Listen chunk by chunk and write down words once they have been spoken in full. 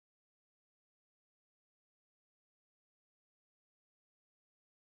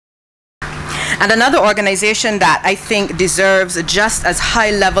And another organization that I think deserves just as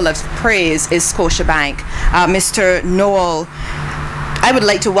high level of praise is Scotiabank. Mr. Noel, I would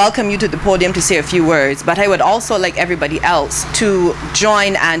like to welcome you to the podium to say a few words, but I would also like everybody else to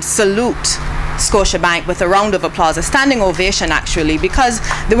join and salute Scotiabank with a round of applause, a standing ovation actually, because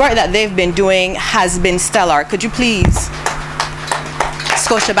the work that they've been doing has been stellar. Could you please?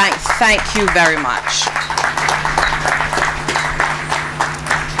 Scotiabank, thank you very much.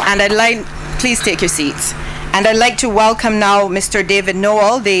 And I'd like, please take your seats. And I'd like to welcome now Mr. David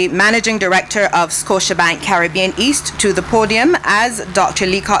Noel, the Managing Director of Scotiabank Caribbean East, to the podium. As Dr.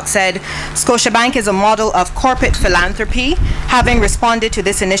 Leacock said, Scotiabank is a model of corporate philanthropy, having responded to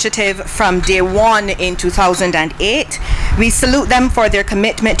this initiative from day one in 2008. We salute them for their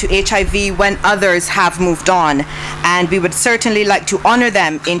commitment to HIV when others have moved on. And we would certainly like to honor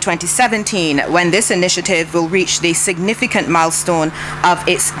them in 2017 when this initiative will reach the significant milestone of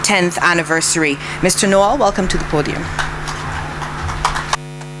its 10th anniversary. Mr. Noel, welcome to the podium.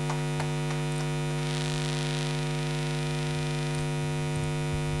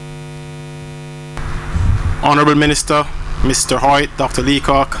 Honorable Minister, Mr. Hoyt, Dr.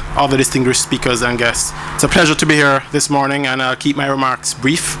 Leacock, all the distinguished speakers and guests. It's a pleasure to be here this morning, and I'll keep my remarks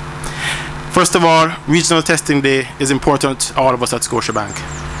brief. First of all, Regional Testing Day is important to all of us at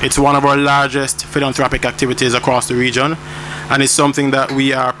Scotiabank. It's one of our largest philanthropic activities across the region, and it's something that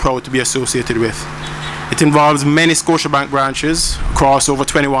we are proud to be associated with. It involves many Scotiabank branches across over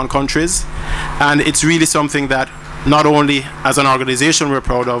 21 countries, and it's really something that not only as an organization we're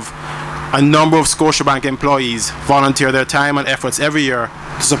proud of, a number of Scotiabank employees volunteer their time and efforts every year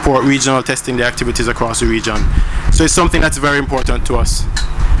to support Regional Testing Day activities across the region. So it's something that's very important to us.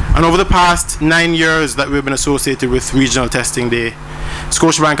 And over the past 9 years that we've been associated with Regional Testing Day,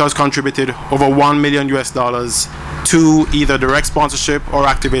 Scotiabank has contributed over $1 million to either direct sponsorship or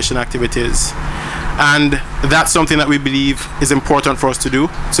activation activities. And that's something that we believe is important for us to do.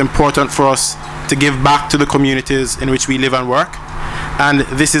 It's important for us to give back to the communities in which we live and work. And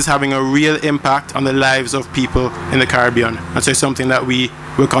this is having a real impact on the lives of people in the Caribbean. And so it's something that we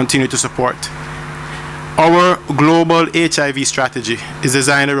will continue to support. Our global HIV strategy is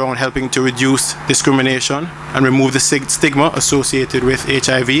designed around helping to reduce discrimination and remove the stigma associated with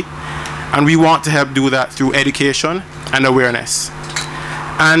HIV. And we want to help do that through education and awareness.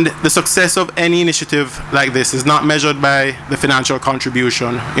 And the success of any initiative like this is not measured by the financial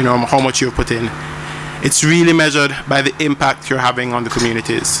contribution, how much you put in. It's really measured by the impact you're having on the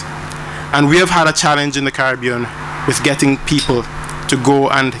communities. And we have had a challenge in the Caribbean with getting people to go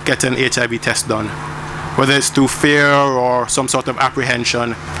and get an HIV test done. Whether it's through fear or some sort of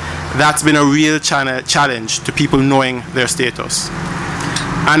apprehension, that's been a real challenge to people knowing their status.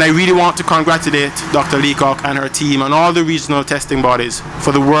 And I really want to congratulate Dr. Leacock and her team and all the regional testing bodies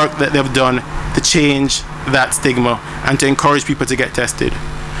for the work that they've done to change that stigma and to encourage people to get tested.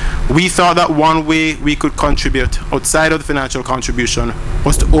 We thought that one way we could contribute outside of the financial contribution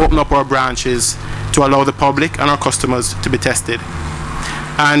was to open up our branches to allow the public and our customers to be tested.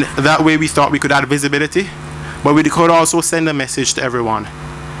 And that way we thought we could add visibility, but we could also send a message to everyone.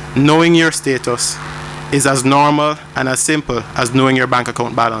 Knowing your status is as normal and as simple as knowing your bank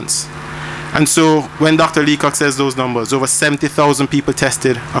account balance. And so when Dr. Leacock says those numbers, over 70,000 people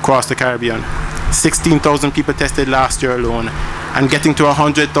tested across the Caribbean, 16,000 people tested last year alone, and getting to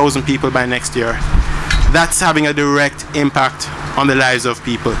 100,000 people by next year, that's having a direct impact on the lives of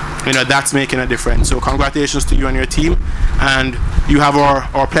people. That's making a difference. So congratulations to you and your team, and you have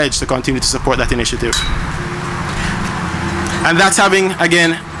our pledge to continue to support that initiative. And that's having,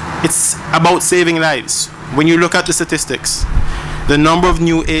 again, it's about saving lives. When you look at the statistics, the number of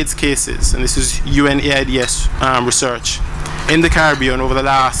new AIDS cases, and this is UNAIDS research, in the Caribbean over the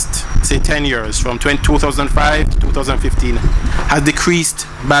last, say, 10 years, from 2005 to 2015, has decreased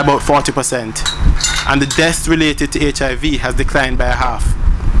by about 40%. And the deaths related to HIV has declined by half.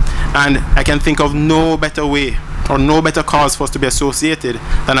 And I can think of no better way or no better cause for us to be associated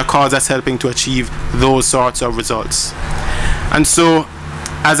than a cause that's helping to achieve those sorts of results. And so,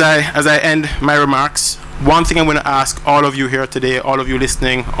 as I end my remarks, one thing I'm going to ask all of you here today, all of you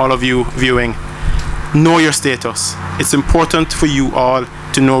listening, all of you viewing, know your status. It's important for you all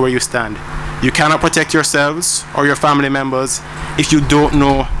to know where you stand. You cannot protect yourselves or your family members if you don't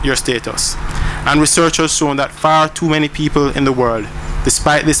know your status. And research has shown that far too many people in the world,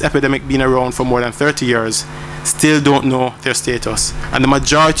 despite this epidemic being around for more than 30 years, still don't know their status. And the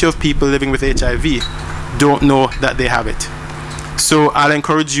majority of people living with HIV don't know that they have it. So I'll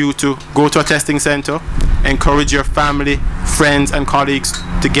encourage you to go to a testing center, encourage your family, friends and colleagues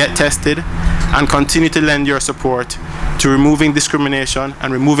to get tested, and continue to lend your support to removing discrimination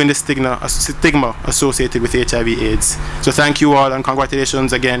and removing the stigma associated with HIV/AIDS. So thank you all, and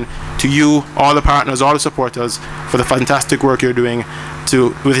congratulations again to you, all the partners, all the supporters, for the fantastic work you're doing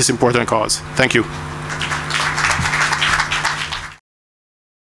with this important cause. Thank you.